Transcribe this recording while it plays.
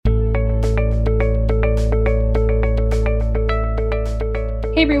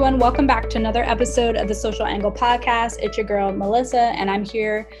Hey everyone, welcome back to another episode of the Social Angle Podcast. It's your girl, Melissa, and I'm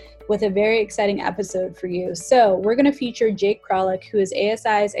here with a very exciting episode for you. So we're going to feature Jake Krolik, who is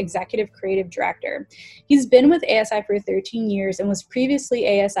ASI's Executive Creative Director. He's been with ASI for 13 years and was previously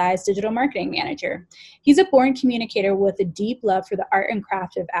ASI's Digital Marketing Manager. He's a born communicator with a deep love for the art and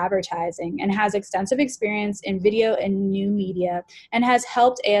craft of advertising and has extensive experience in video and new media and has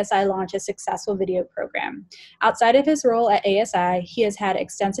helped ASI launch a successful video program. Outside of his role at ASI, he has had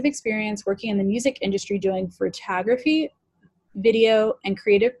extensive experience working in the music industry doing photography, video, and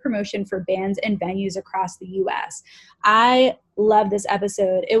creative promotion for bands and venues across the US. I love this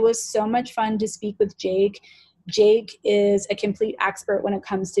episode. It was so much fun to speak with Jake. Jake is a complete expert when it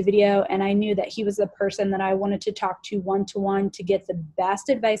comes to video, and I knew that he was the person that I wanted to talk to one-to-one to get the best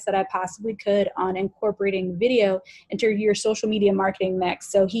advice that I possibly could on incorporating video into your social media marketing mix.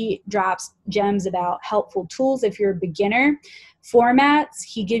 So he drops gems about helpful tools if you're a beginner, formats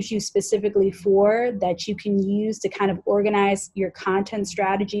he gives you specifically for that you can use to kind of organize your content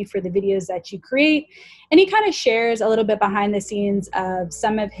strategy for the videos that you create. And he kind of shares a little bit behind the scenes of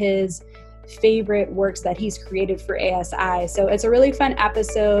some of his favorite works that he's created for ASI. So it's a really fun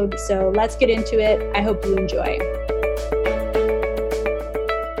episode. So let's get into it. I hope you enjoy.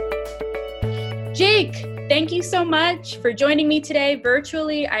 Jake, thank you so much for joining me today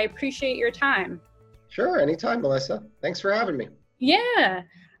virtually. I appreciate your time. Sure, anytime, Melissa. Thanks for having me. Yeah.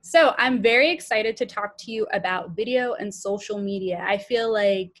 So I'm very excited to talk to you about video and social media. I feel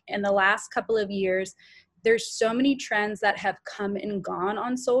like in the last couple of years, there's so many trends that have come and gone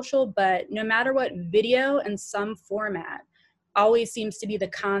on social, but no matter what, video in some format always seems to be the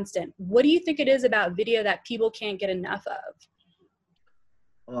constant. What do you think it is about video that people can't get enough of?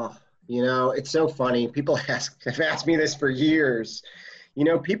 Oh, it's so funny. People have asked me this for years.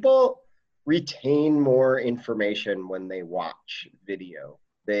 People retain more information when they watch video.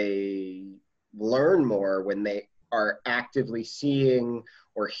 They learn more when they are actively seeing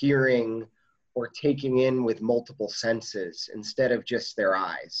or hearing or taking in with multiple senses instead of just their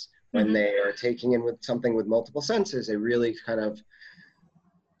eyes. When they are taking in with something with multiple senses, it really kind of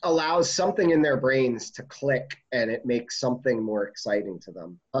allows something in their brains to click and it makes something more exciting to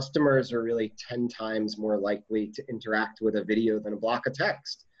them. Customers are really 10 times more likely to interact with a video than a block of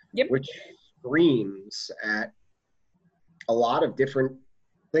text. Yep. Which screams at a lot of different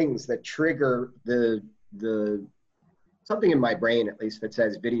things that trigger the something in my brain, at least, that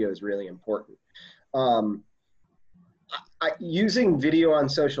says video is really important. Using video on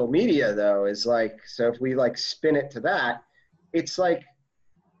social media, though, is like, so if we spin it to that, it's like,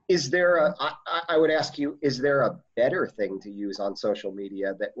 I would ask you, is there a better thing to use on social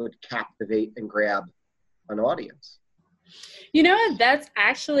media that would captivate and grab an audience? You know what? That's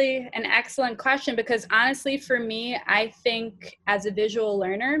actually an excellent question because honestly, for me, I think as a visual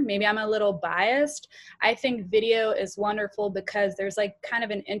learner, maybe I'm a little biased. I think video is wonderful because there's kind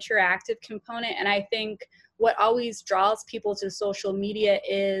of an interactive component. And I think what always draws people to social media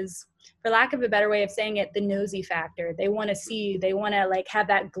is, for lack of a better way of saying it, the nosy factor. They want to see, they want to have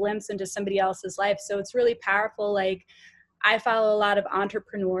that glimpse into somebody else's life. So it's really powerful. I follow a lot of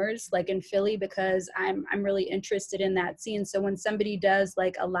entrepreneurs in Philly because I'm really interested in that scene. So when somebody does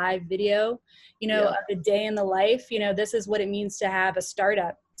a live video, of a day in the life, this is what it means to have a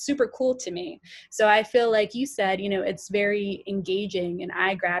startup. Super cool to me. So I feel like you said, it's very engaging and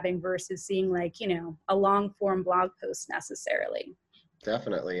eye grabbing versus seeing a long form blog post necessarily.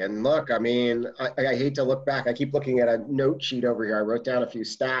 Definitely. And look, I hate to look back. I keep looking at a note sheet over here. I wrote down a few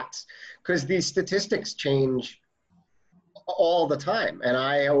stats because these statistics change all the time. And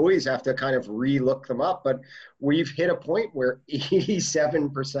I always have to kind of re-look them up, but we've hit a point where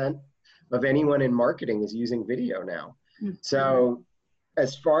 87% of anyone in marketing is using video now. Mm-hmm. So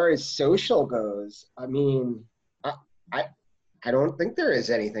as far as social goes, I don't think there is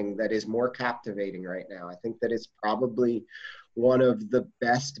anything that is more captivating right now. I think that it's probably one of the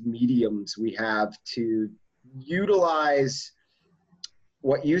best mediums we have to utilize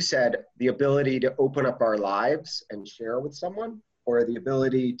what you said, the ability to open up our lives and share with someone, or the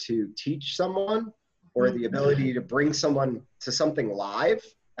ability to teach someone, or the ability to bring someone to something live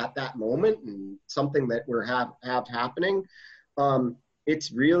at that moment and something that we're have happening.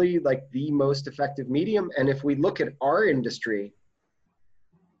 It's really the most effective medium. And if we look at our industry,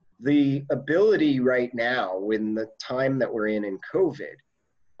 the ability right now in the time that we're in COVID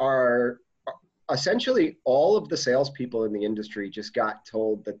are essentially all of the salespeople in the industry just got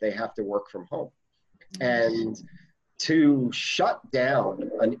told that they have to work from home. And to shut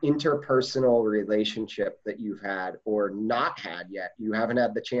down an interpersonal relationship that you've had or not had yet, you haven't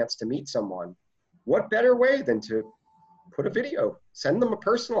had the chance to meet someone, what better way than to put a video, send them a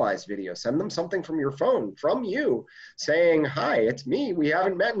personalized video, send them something from your phone, from you, saying, hi, it's me. We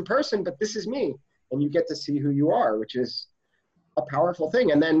haven't met in person, but this is me. And you get to see who you are, which is a powerful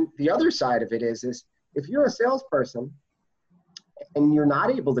thing. And then the other side of it is if you're a salesperson and you're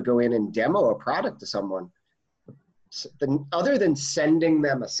not able to go in and demo a product to someone, then other than sending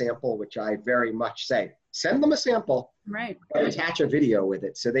them a sample, which I very much say, send them a sample, right, and attach a video with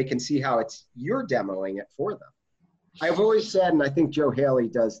it so they can see how you're demoing it for them. I've always said, and I think Joe Haley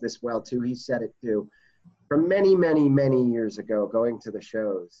does this well too, he said it too, from many, many, many years ago, going to the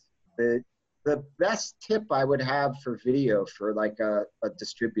shows, the best tip I would have for video for like a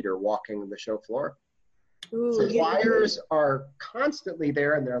distributor walking the show floor, suppliers are constantly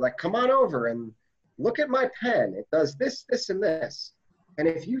there and they're like, come on over and look at my pen. It does this, this, and this. And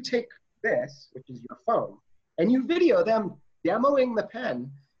if you take this, which is your phone, and you video them demoing the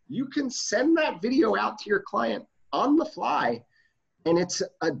pen, you can send that video out to your client on the fly. And it's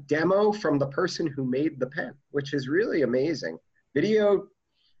a demo from the person who made the pen, which is really amazing. Video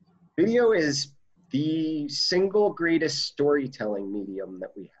is the single greatest storytelling medium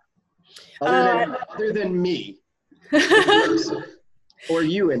that we have, other than me or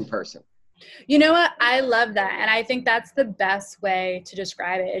you in person. You know what? I love that. And I think that's the best way to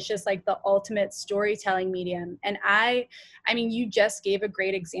describe it. It's just like the ultimate storytelling medium. And I mean, you just gave a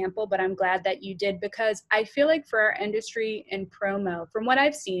great example, but I'm glad that you did, because I feel like for our industry in promo, from what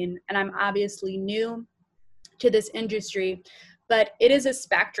I've seen, and I'm obviously new to this industry, but it is a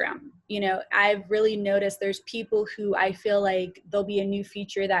spectrum. You know, I've really noticed there's people who I feel like there'll be a new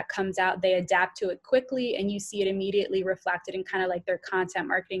feature that comes out, they adapt to it quickly, and you see it immediately reflected in kind of like their content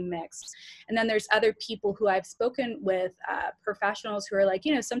marketing mix. And then there's other people who I've spoken with, professionals who are like,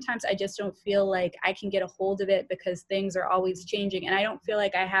 you know, sometimes I just don't feel like I can get a hold of it because things are always changing and I don't feel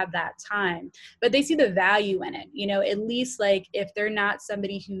like I have that time. But they see the value in it, you know, at least like if they're not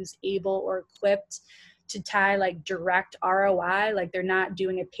somebody who's able or equipped to tie like direct ROI, like they're not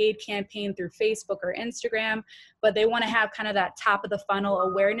doing a paid campaign through Facebook or Instagram, but they want to have kind of that top of the funnel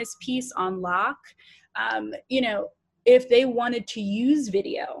awareness piece on lock. You know, if they wanted to use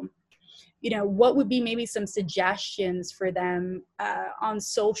video, you know, what would be maybe some suggestions for them on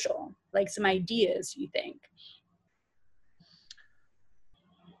social, like some ideas, you think?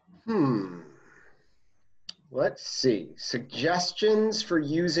 Let's see. Suggestions for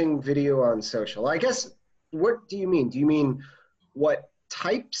using video on social. I guess, what do you mean? Do you mean what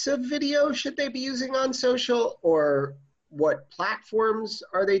types of video should they be using on social, or what platforms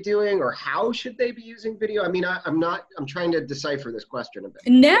are they doing, or how should they be using video? I mean, I'm trying to decipher this question a bit.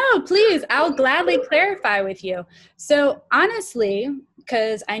 No, please, I'll gladly clarify with you. So honestly,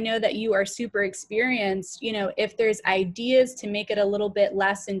 because I know that you are super experienced, you know, if there's ideas to make it a little bit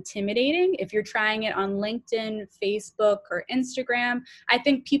less intimidating, if you're trying it on LinkedIn, Facebook, or Instagram, I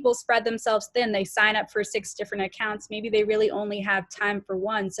think people spread themselves thin. They sign up for 6 different accounts. Maybe they really only have time for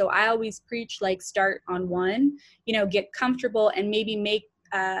one. So I always preach like start on one, you know, get comfortable and maybe make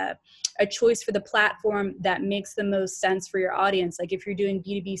a choice for the platform that makes the most sense for your audience. Like if you're doing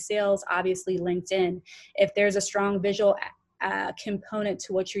B2B sales, obviously LinkedIn. If there's a strong visual component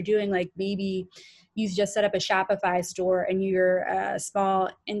to what you're doing, like maybe you just set up a Shopify store and you're a small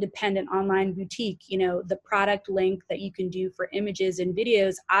independent online boutique, you know, the product link that you can do for images and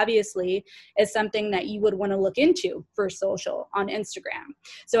videos obviously is something that you would want to look into for social on Instagram.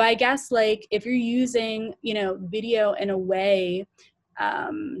 So I guess like if you're using, you know, video in a way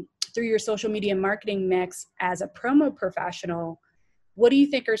through your social media marketing mix as a promo professional, what do you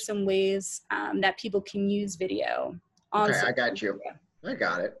think are some ways that people can use video on Okay, I got you. I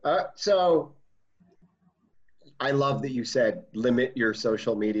got it. So I love that you said limit your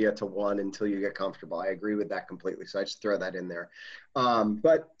social media to 1 until you get comfortable. I agree with that completely. So I just throw that in there.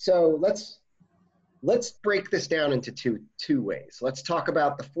 But so let's break this down into two ways. Let's talk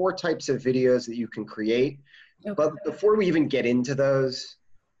about the 4 types of videos that you can create. Okay. But before we even get into those,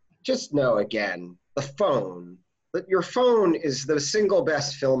 just know again, your phone is the single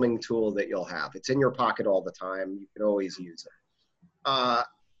best filming tool that you'll have. It's in your pocket all the time. You can always use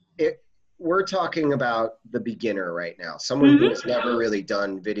it. We're talking about the beginner right now, someone who has never really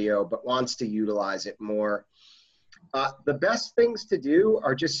done video but wants to utilize it more. The best things to do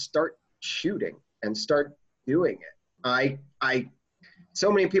are just start shooting and start doing it. So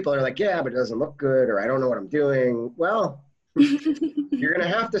many people are like, yeah, but it doesn't look good, or I don't know what I'm doing. Well, you're going to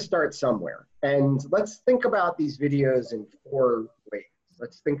have to start somewhere. And let's think about these videos in 4 ways.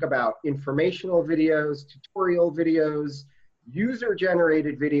 Let's think about informational videos, tutorial videos,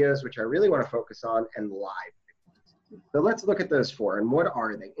 user-generated videos, which I really want to focus on, and live videos. So let's look at those 4. And what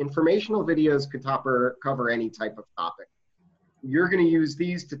are they? Informational videos could cover any type of topic. you're going to use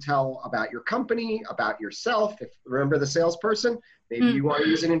these to tell about your company, about yourself. If remember the salesperson, maybe you want to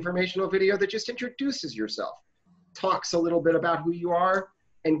use an informational video that just introduces yourself, talks a little bit about who you are,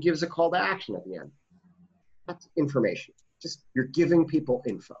 and gives a call to action at the end. That's information. Just you're giving people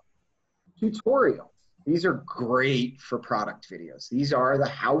info. Tutorials. These are great for product videos. These are the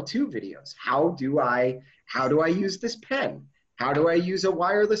how-to videos. How do I use this pen? How do I use a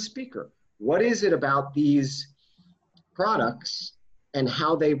wireless speaker? What is it about these products and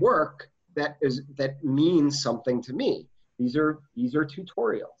how they work that means something to me? These are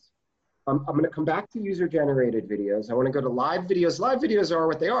tutorials. I'm going to come back to user-generated videos. I want to go to live videos. Live videos are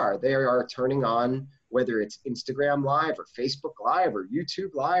what they are. They are turning on, whether it's Instagram Live or Facebook Live or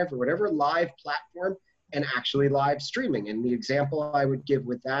YouTube Live or whatever live platform, and actually live streaming. And the example I would give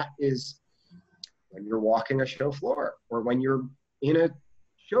with that is when you're walking a show floor, or when you're in a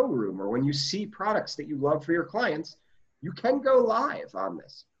showroom, or when you see products that you love for your clients, you can go live on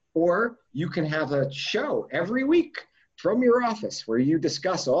this. Or you can have a show every week from your office where you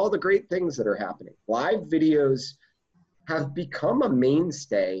discuss all the great things that are happening. Live videos have become a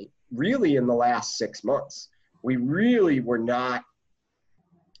mainstay really in the last 6 months. We really were not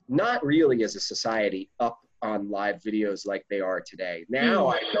really as a society up on live videos like they are today. Now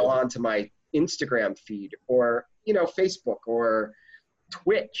I go onto my Instagram feed, or Facebook or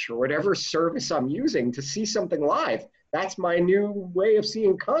Twitch or whatever service I'm using to see something live. That's my new way of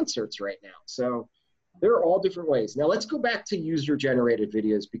seeing concerts right now. So there are all different ways. Now let's go back to user-generated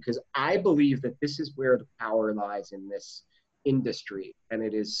videos, because I believe that this is where the power lies in this industry, and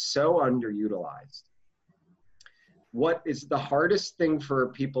it is so underutilized. What is the hardest thing for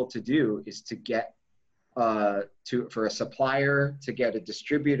people to do is to get for a supplier to get a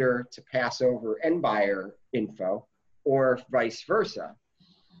distributor to pass over end buyer info, or vice versa.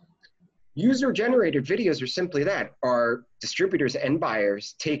 User-generated videos are simply that, are distributors and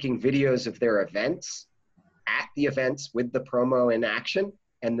buyers taking videos of their events at the events with the promo in action,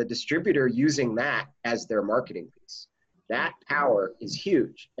 and the distributor using that as their marketing piece. That power is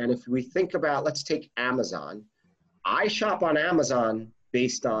huge. And if we think about, let's take Amazon. I shop on Amazon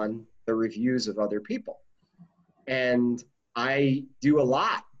based on the reviews of other people. And I do a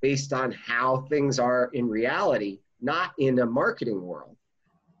lot based on how things are in reality, not in a marketing world.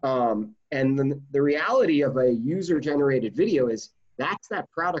 And then the reality of a user-generated video is that's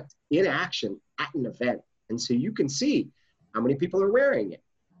that product in action at an event. And so you can see how many people are wearing it.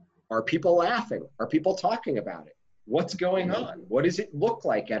 Are people laughing? Are people talking about it? What's going on? What does it look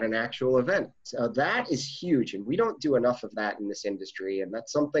like at an actual event? So that is huge. And we don't do enough of that in this industry. And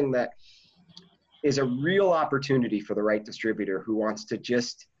that's something that is a real opportunity for the right distributor who wants to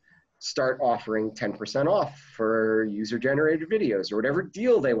just start offering 10% off for user-generated videos or whatever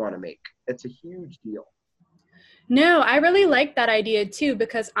deal they want to make. It's a huge deal. No, I really like that idea too,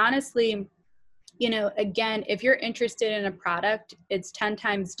 because honestly, again, if you're interested in a product, it's 10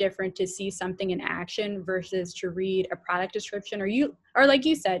 times different to see something in action versus to read a product description, or like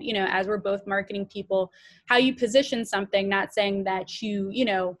you said, as we're both marketing people, how you position something, not saying that you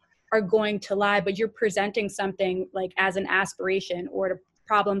are going to lie, but you're presenting something like as an aspiration or to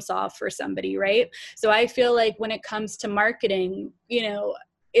problem solve for somebody, right? So I feel like when it comes to marketing,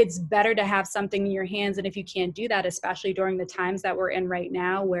 it's better to have something in your hands. And if you can't do that, especially during the times that we're in right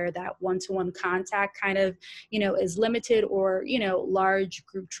now, where that one-to-one contact kind of, is limited, or, large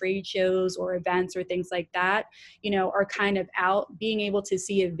group trade shows or events or things like that, are kind of out, being able to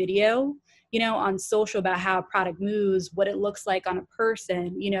see a video, on social about how a product moves, what it looks like on a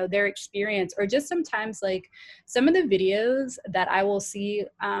person, their experience, or just sometimes like some of the videos that I will see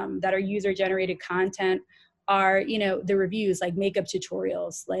that are user-generated content are, the reviews, like makeup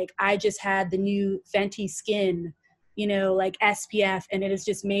tutorials. Like, I just had the new Fenty Skin, like SPF, and it has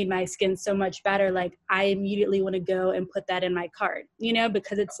just made my skin so much better. Like, I immediately want to go and put that in my cart,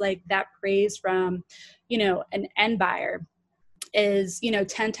 because it's like that praise from, an end buyer is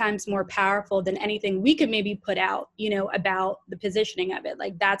 10 times more powerful than anything we could maybe put out about the positioning of it.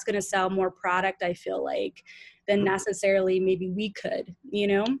 Like, that's going to sell more product, I feel like, than necessarily maybe we could,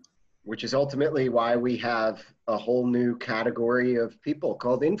 Which is ultimately why we have a whole new category of people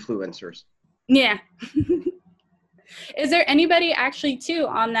called influencers. Yeah. Is there anybody actually too,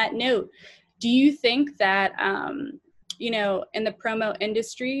 on that note, do you think that in the promo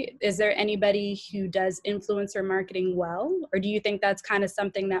industry, is there anybody who does influencer marketing well? Or do you think that's kind of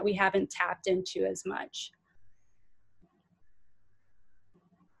something that we haven't tapped into as much?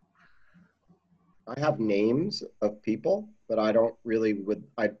 I have names of people, but I don't really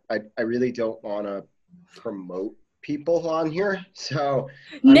I really don't want to promote people on here, so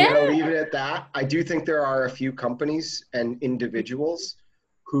I'm No. going to leave it at that. I do think there are a few companies and individuals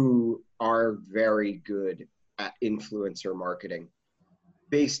who are very good at influencer marketing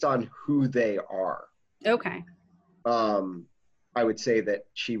based on who they are. Okay. I would say that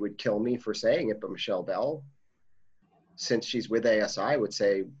she would kill me for saying it, but Michelle Bell, since she's with ASI, I would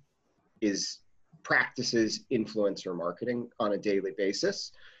say practices influencer marketing on a daily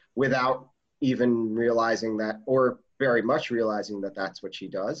basis without even realizing that, or very much realizing that that's what she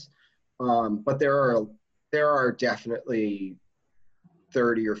does. But there are definitely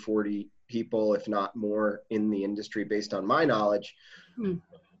 30 or 40 people, if not more, in the industry, based on my knowledge,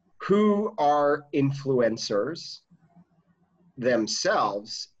 who are influencers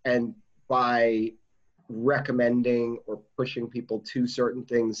themselves, and by recommending or pushing people to certain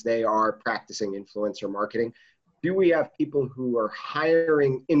things, they are practicing influencer marketing. Do we have people who are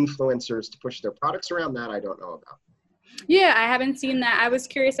hiring influencers to push their products around? That I don't know about. Yeah, I haven't seen that. I was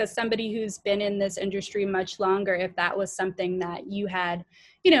curious, as somebody who's been in this industry much longer, if that was something that you had,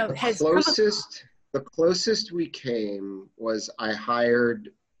 The closest we came was I hired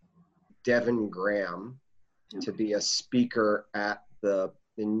Devin Graham to be a speaker at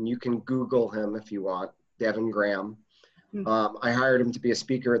and you can Google him if you want, Devin Graham. I hired him to be a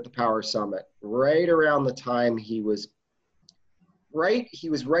speaker at the Power Summit right around the time he was right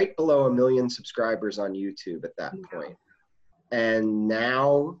below 1 million subscribers on YouTube at that point. And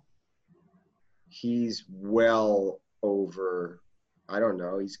now he's well over, I don't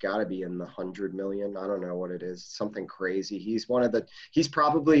know, he's got to be in the 100 million. I don't know what it is, something crazy. He's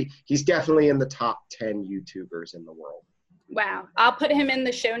definitely in the top 10 YouTubers in the world. Wow. I'll put him in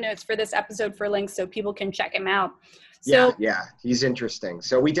the show notes for this episode for links so people can check him out. So, yeah, he's interesting.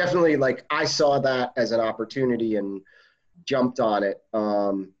 So we definitely, I saw that as an opportunity and jumped on it.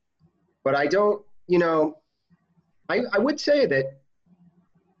 But I don't, I would say that,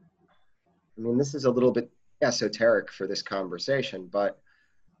 this is a little bit esoteric for this conversation, but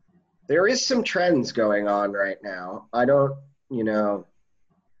there is some trends going on right now.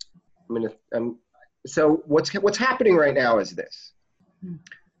 So what's happening right now is this.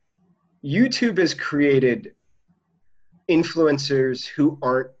 YouTube has created influencers who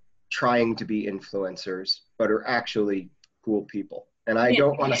aren't trying to be influencers, but are actually cool people. And I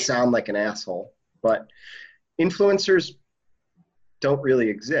don't want to sound like an asshole, but influencers don't really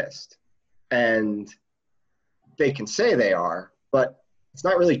exist. And they can say they are, but it's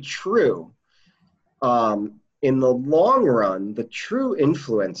not really true. In the long run, the true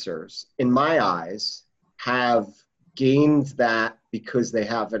influencers, in my eyes, have gained that because they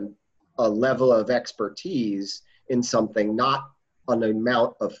have a level of expertise in something, not an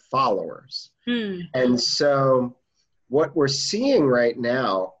amount of followers. And so what we're seeing right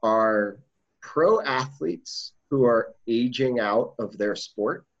now are pro athletes who are aging out of their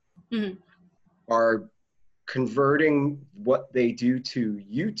sport, are converting what they do to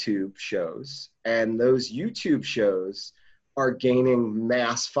YouTube shows, and those YouTube shows are gaining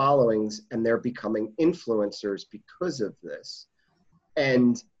mass followings, and they're becoming influencers because of this.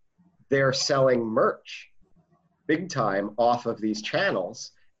 And they're selling merch big time off of these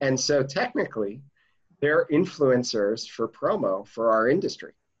channels. And so technically, they're influencers for promo for our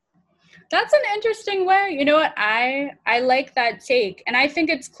industry. That's an interesting way. You know what? I like that take. And I think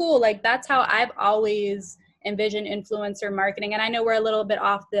it's cool. That's how I've always envisioned influencer marketing. And I know we're a little bit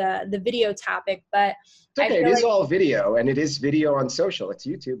off the video topic, but it's okay. It is all video, and it is video on social. It's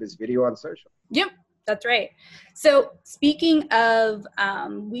YouTube is video on social. Yep, that's right. So speaking of,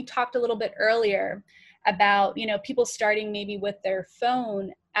 we talked a little bit earlier about, people starting maybe with their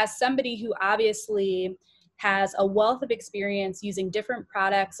phone. As somebody who obviously has a wealth of experience using different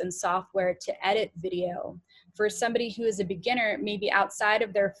products and software to edit video, for somebody who is a beginner, maybe outside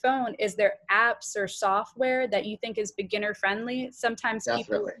of their phone, is there apps or software that you think is beginner friendly? Sometimes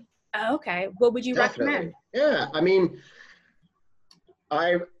Definitely. people. Oh, okay. What would you recommend? Yeah, I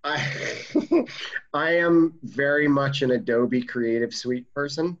am very much an Adobe Creative Suite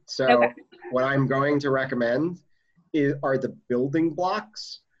person. So what I'm going to recommend are the building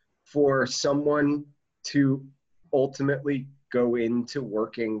blocks for someone to ultimately go into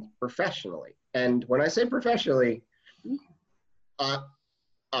working professionally. And when I say professionally,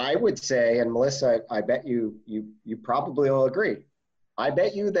 I would say, and Melissa, I bet you probably will agree, I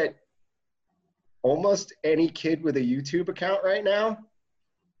bet you that almost any kid with a YouTube account right now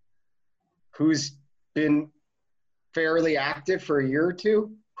who's been fairly active for a year or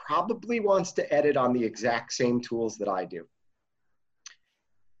two probably wants to edit on the exact same tools that I do.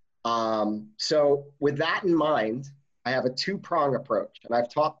 So with that in mind, I have a two-prong approach, and I've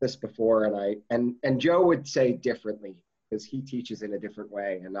taught this before, and Joe would say differently because he teaches in a different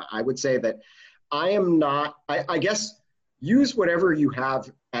way. And I would say that I am not, I guess, use whatever you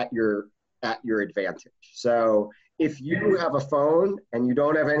have at your advantage. So if you have a phone and you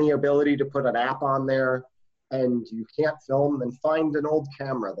don't have any ability to put an app on there and you can't film, then find an old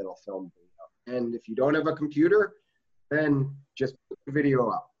camera that'll film video. And if you don't have a computer, then just put the video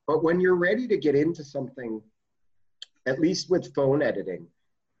up. But when you're ready to get into something, at least with phone editing,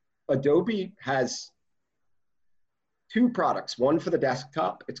 Adobe has two products, one for the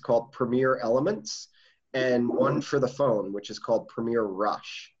desktop, it's called Premiere Elements, and one for the phone, which is called Premiere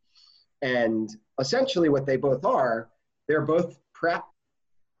Rush. And essentially what they both are, they're both prep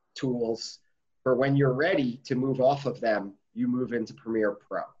tools for when you're ready to move off of them, you move into Premiere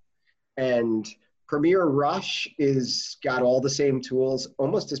Pro. And Premiere Rush is got all the same tools,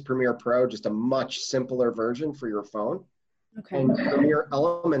 almost as Premiere Pro, just a much simpler version for your phone. Okay. And Premiere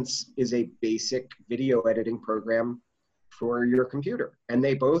Elements is a basic video editing program for your computer. And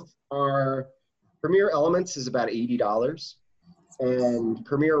they both are, Premiere Elements is about $80. And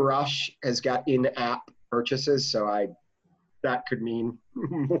Premiere Rush has got in-app purchases, so that could mean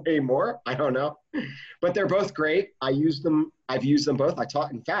way more. I don't know, but they're both great. I've used them both. I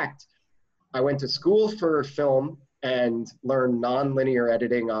taught, in fact, I went to school for film and learned non-linear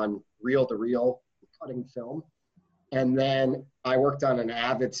editing on reel-to-reel cutting film. And then I worked on an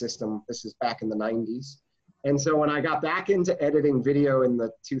Avid system. This is back in the 90s. And so when I got back into editing video in the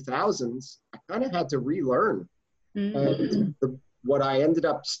 2000s, I kind of had to relearn. And what I ended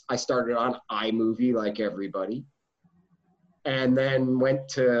up, I started on iMovie like everybody, and then went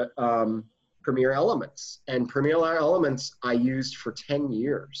to Premiere Elements. And Premiere Elements I used for 10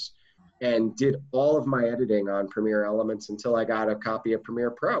 years and did all of my editing on Premiere Elements until I got a copy of Premiere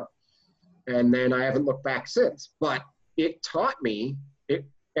Pro. And then I haven't looked back since. But it taught me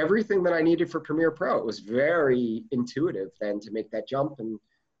everything that I needed for Premiere Pro. It was very intuitive then to make that jump. And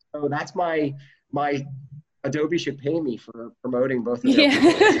so that's my Adobe should pay me for promoting both of them.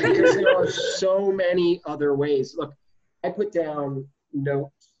 Because there are so many other ways. Look, I put down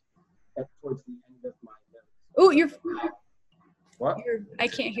notes towards the end of my notes. Oh, you're what? I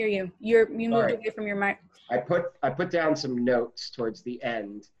can't hear you. You moved away from your mic. I put down some notes towards the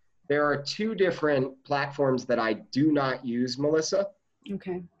end. There are two different platforms that I do not use, Melissa.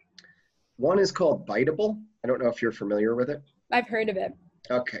 Okay. One is called Biteable. I don't know if you're familiar with it. I've heard of it.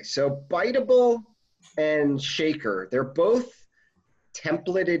 Okay, so Biteable and Shaker, they're both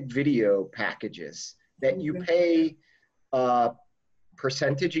templated video packages that you pay a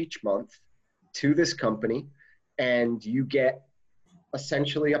percentage each month to this company, and you get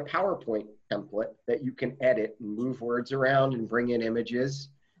essentially a PowerPoint template that you can edit and move words around and bring in images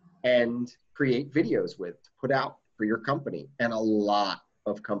and create videos with to put out for your company. And a lot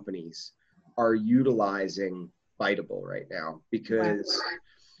of companies are utilizing Biteable right now because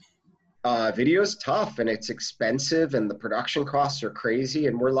video is tough and it's expensive and the production costs are crazy.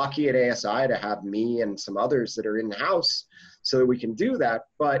 And we're lucky at ASI to have me and some others that are in-house so that we can do that.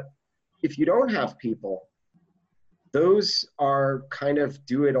 But if you don't have people, those are kind of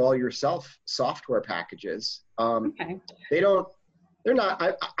do-it-all-yourself software packages. They're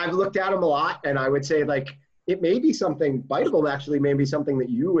not, I've looked at them a lot, and I would say, like, it may be something, Biteable actually may be something that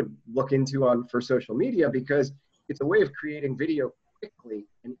you would look into for social media, because it's a way of creating video quickly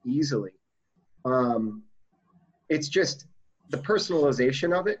and easily. It's just the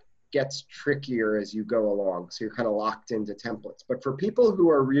personalization of it gets trickier as you go along. So you're kind of locked into templates. But for people who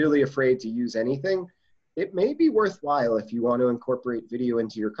are really afraid to use anything, it may be worthwhile, if you want to incorporate video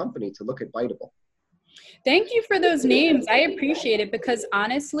into your company, to look at Biteable. Thank you for those names. I appreciate it, because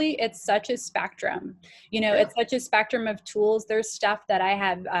honestly, it's such a spectrum. It's such a spectrum of tools. There's stuff that I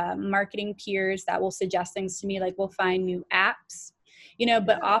have marketing peers that will suggest things to me, like we'll find new apps,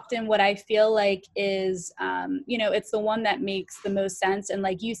 but often what I feel like is, it's the one that makes the most sense. And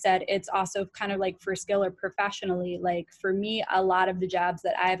like you said, it's also kind of like for skill or professionally. Like for me, a lot of the jobs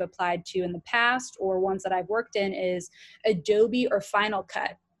that I have applied to in the past, or ones that I've worked in, is Adobe or Final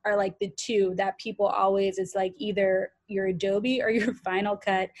Cut are like the two that people always, it's like either your Adobe or your Final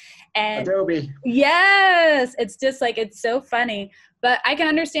Cut. And Adobe. Yes. It's just like, it's so funny, but I can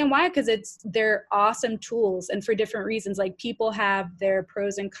understand why, because they're awesome tools, and for different reasons. Like people have their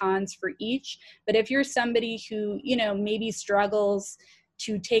pros and cons for each. But if you're somebody who, maybe struggles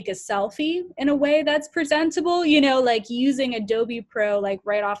to take a selfie in a way that's presentable, you know, like using Adobe Pro, like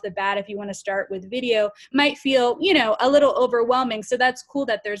right off the bat, if you want to start with video, might feel, you know, a little overwhelming. So that's cool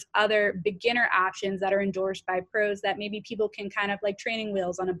that there's other beginner options that are endorsed by pros that maybe people can kind of like training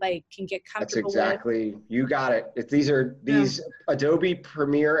wheels on a bike can get comfortable with. That's exactly, you got it. These Adobe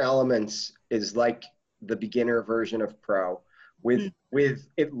Premiere Elements is like the beginner version of Pro with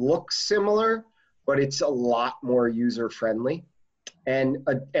it looks similar, but it's a lot more user friendly. And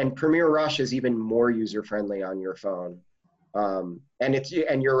Premiere Rush is even more user friendly on your phone. And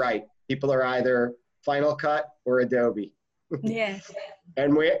you're right. People are either Final Cut or Adobe. Yeah.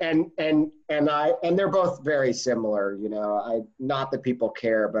 And they're both very similar, you know. Not that people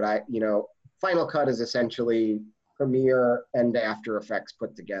care, but Final Cut is essentially Premiere and After Effects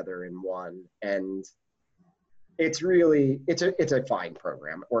put together in one, and it's a fine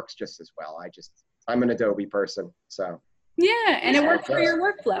program. It works just as well. I'm an Adobe person, so. Yeah, and it works for your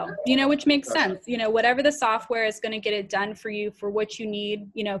workflow, you know, which makes sense. You know, whatever the software is going to get it done for you for what you need,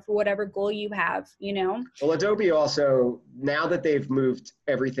 you know, for whatever goal you have, you know. Well, Adobe also, now that they've moved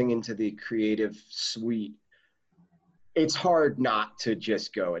everything into the Creative Suite, it's hard not to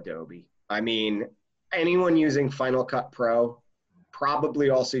just go Adobe. I mean, anyone using Final Cut Pro probably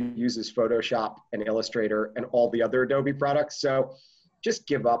also uses Photoshop and Illustrator and all the other Adobe products. So just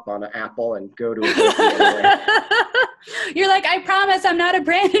give up on Apple and go to Adobe anyway. You're like, I promise I'm not a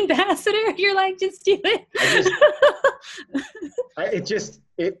brand ambassador. You're like, just do it.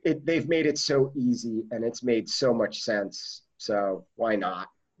 They've made it so easy and it's made so much sense. So why not?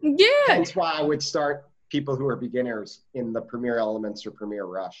 Yeah. That's why I would start people who are beginners in the Premiere Elements or Premiere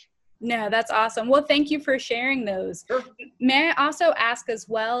Rush. No, that's awesome. Well, thank you for sharing those. Sure. May I also ask as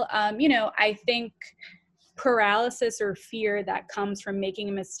well, you know, I think paralysis or fear that comes from making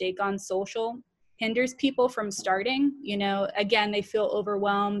a mistake on social hinders people from starting. You know, again, they feel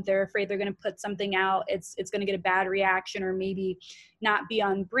overwhelmed. They're afraid they're going to put something out. It's going to get a bad reaction or maybe not be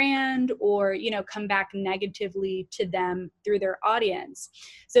on brand or, you know, come back negatively to them through their audience.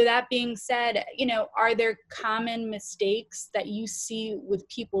 So that being said, you know, are there common mistakes that you see with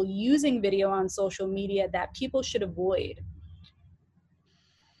people using video on social media that people should avoid?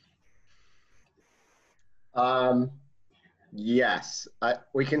 Yes,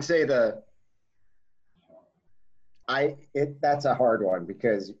 we can say that's a hard one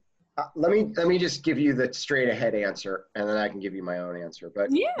because let me just give you the straight ahead answer and then I can give you my own answer.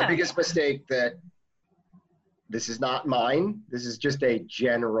 But yeah. The biggest mistake this is not mine, this is just a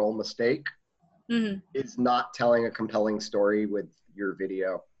general mistake, is not telling a compelling story with your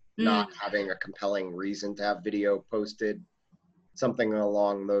video, not having a compelling reason to have video posted, something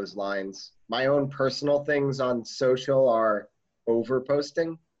along those lines. My own personal things on social are over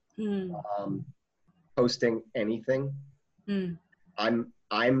posting. Posting anything. I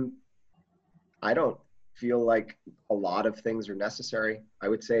don't feel like a lot of things are necessary. I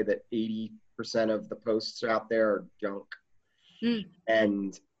would say that 80% of the posts out there are junk.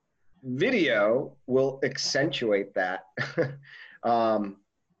 And video will accentuate that.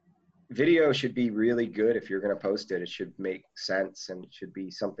 Video should be really good if you're going to post it. It should make sense and it should be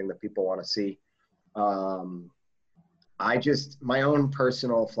something that people want to see. My own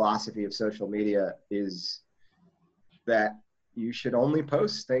personal philosophy of social media is that you should only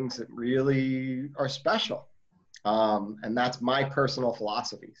post things that really are special. And that's my personal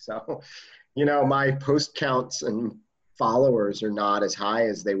philosophy. So, you know, my post counts and followers are not as high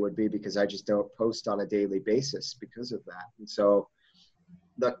as they would be because I just don't post on a daily basis because of that. And so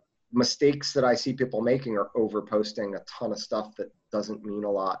the mistakes that I see people making are over posting a ton of stuff that doesn't mean a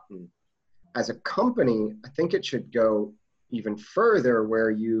lot. And as a company, I think it should go even further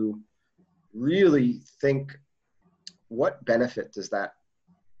where you really think, what benefit does that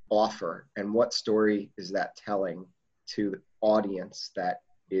offer and what story is that telling to the audience that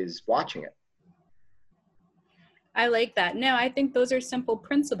is watching it? I like that. No, I think those are simple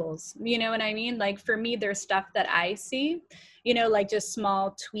principles. You know what I mean? Like for me, there's stuff that I see, you know, like just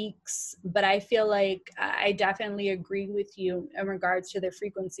small tweaks, but I feel like I definitely agree with you in regards to the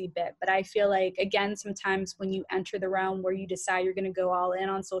frequency bit. But I feel like, again, sometimes when you enter the realm where you decide you're going to go all in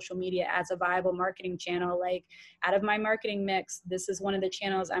on social media as a viable marketing channel, like out of my marketing mix, this is one of the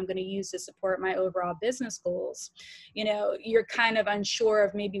channels I'm going to use to support my overall business goals. You know, you're kind of unsure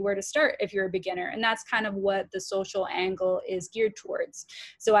of maybe where to start if you're a beginner. And that's kind of what the social angle is geared towards.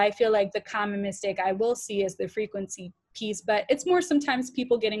 So I feel like the common mistake I will see is the frequency piece, but it's more sometimes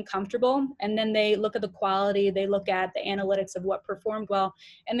people getting comfortable and then they look at the quality, they look at the analytics of what performed well,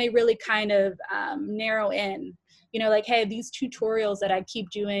 and they really kind of narrow in, you know, like, hey, these tutorials that I keep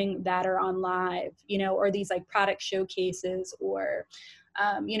doing that are on live, you know, or these like product showcases or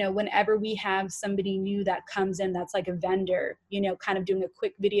You know, whenever we have somebody new that comes in that's like a vendor, you know, kind of doing a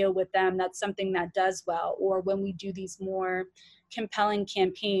quick video with them, that's something that does well. Or when we do these more compelling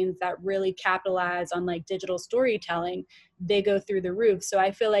campaigns that really capitalize on like digital storytelling, they go through the roof. So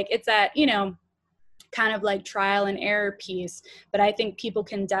I feel like it's that, you know, kind of like trial and error piece, but I think people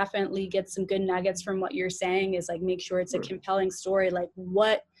can definitely get some good nuggets from what you're saying, is like make sure it's a compelling story. Like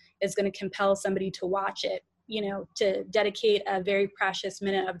what is going to compel somebody to watch it, you know, to dedicate a very precious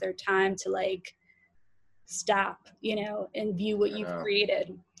minute of their time to like stop, you know, and view what you've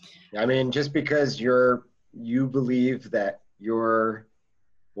created. I mean, just because you believe that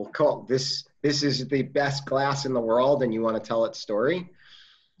we'll call this is the best glass in the world and you want to tell its story,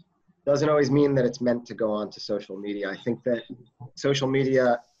 doesn't always mean that it's meant to go onto social media. I think that social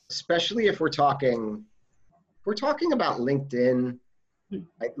media, especially if we're talking about LinkedIn,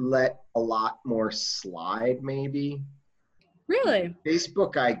 I'd let a lot more slide maybe. Really?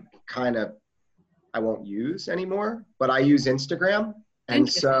 Facebook, I won't use anymore, but I use Instagram.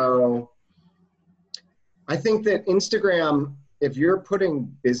 And so I think that Instagram, if you're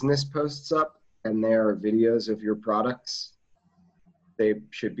putting business posts up and there are videos of your products, they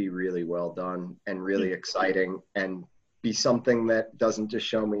should be really well done and really exciting and be something that doesn't just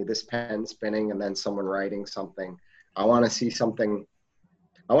show me this pen spinning and then someone writing something. I want to see something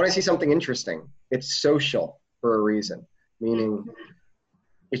interesting. It's social for a reason, meaning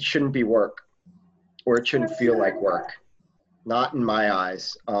it shouldn't be work, or it shouldn't feel like work. Not in my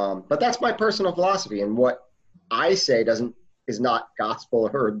eyes. But that's my personal philosophy, and what I say is not gospel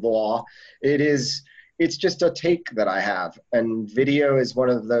or law. It's just a take that I have. And video is one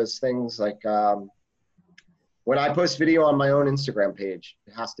of those things, like when I post video on my own Instagram page,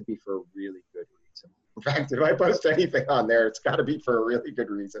 it has to be for a really good reason. In fact, if I post anything on there, it's got to be for a really good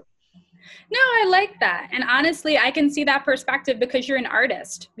reason. No, I like that. And honestly, I can see that perspective because you're an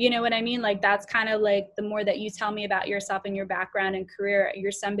artist. You know what I mean? Like that's kind of like the more that you tell me about yourself and your background and career,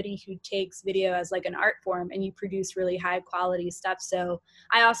 you're somebody who takes video as like an art form and you produce really high quality stuff. So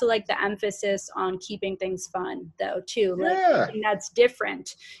I also like the emphasis on keeping things fun though too. Like and that's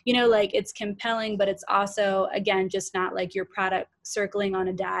different. You know, like it's compelling, but it's also, again, just not like your product circling on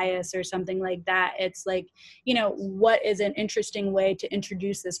a dais or something like that. It's like, you know, what is an interesting way to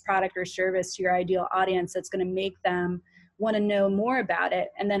introduce this product or service to your ideal audience that's going to make them want to know more about it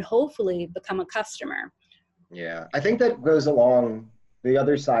and then hopefully become a customer. Yeah, I think that goes along the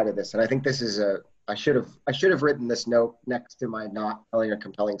other side of this. And I think this is I should have written this note next to my not telling a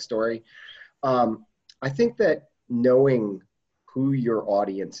compelling story. I think that knowing who your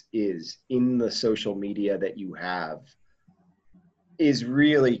audience is in the social media that you have is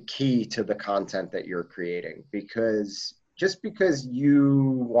really key to the content that you're creating, because just because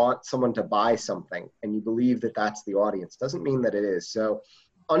you want someone to buy something and you believe that that's the audience doesn't mean that it is. So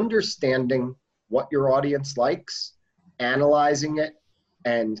understanding what your audience likes, analyzing it,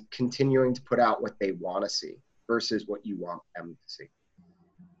 and continuing to put out what they want to see versus what you want them to see.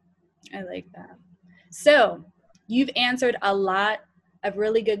 I like that. So you've answered a lot of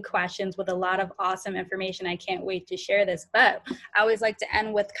really good questions with a lot of awesome information. I can't wait to share this, but I always like to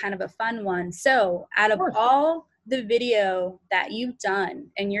end with kind of a fun one. So out of all the video that you've done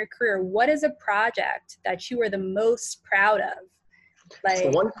in your career, what is a project that you are the most proud of? Like, it's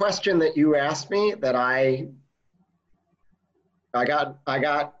the one question that you asked me that I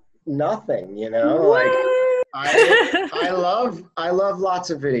got nothing, you know. What? Like I love lots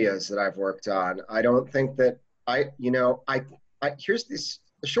of videos that I've worked on. I don't think that here's this.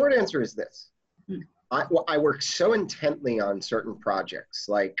 The short answer is this. I work so intently on certain projects,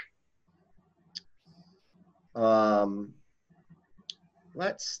 like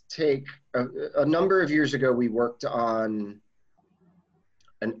let's take a number of years ago, we worked on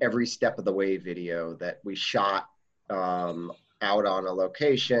an Every Step of the Way video that we shot out on a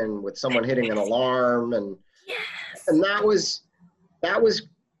location with someone hitting an alarm, and and that was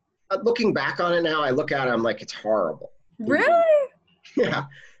looking back on it now, I look at it, I'm like, it's horrible. Really? Yeah,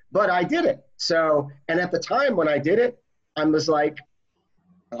 but I did it. So, and at the time when I did it, I was like,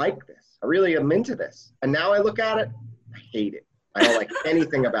 I like this. I really am into this. And now I look at it, I hate it. I don't like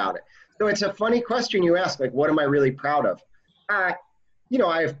anything about it. So it's a funny question you ask, like, what am I really proud of? I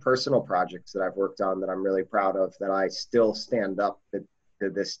have personal projects that I've worked on that I'm really proud of that I still stand up to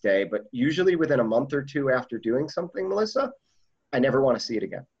this day. But usually within a month or two after doing something, Melissa, I never want to see it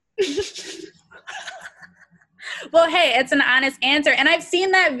again. Well, hey, it's an honest answer. And I've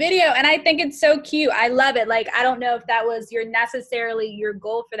seen that video and I think it's so cute. I love it. Like, I don't know if that was necessarily your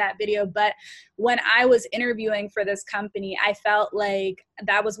goal for that video, but when I was interviewing for this company, I felt like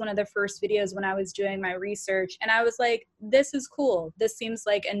that was one of the first videos when I was doing my research. And I was like, this is cool. This seems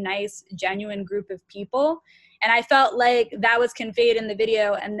like a nice, genuine group of people. And I felt like that was conveyed in the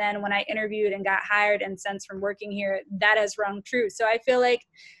video. And then when I interviewed and got hired and since from working here, that has rung true. So I feel like,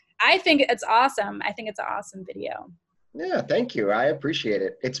 I think it's awesome. I think it's an awesome video. Yeah, thank you. I appreciate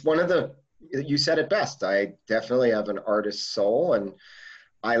it. It's one of the, you said it best. I definitely have an artist's soul and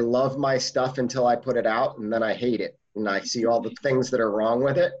I love my stuff until I put it out and then I hate it. And I see all the things that are wrong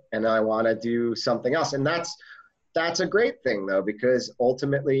with it and I want to do something else. And that's a great thing though, because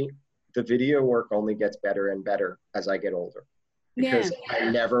ultimately the video work only gets better and better as I get older. Because I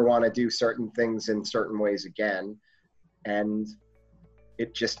never want to do certain things in certain ways again. And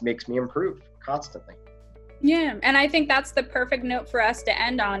it just makes me improve constantly. Yeah, and I think that's the perfect note for us to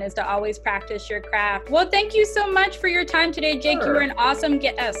end on, is to always practice your craft. Well, thank you so much for your time today, Jake. Sure. You were an awesome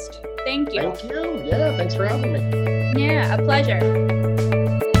guest. Thank you. Thank you. Yeah, thanks for having me. Yeah, a pleasure.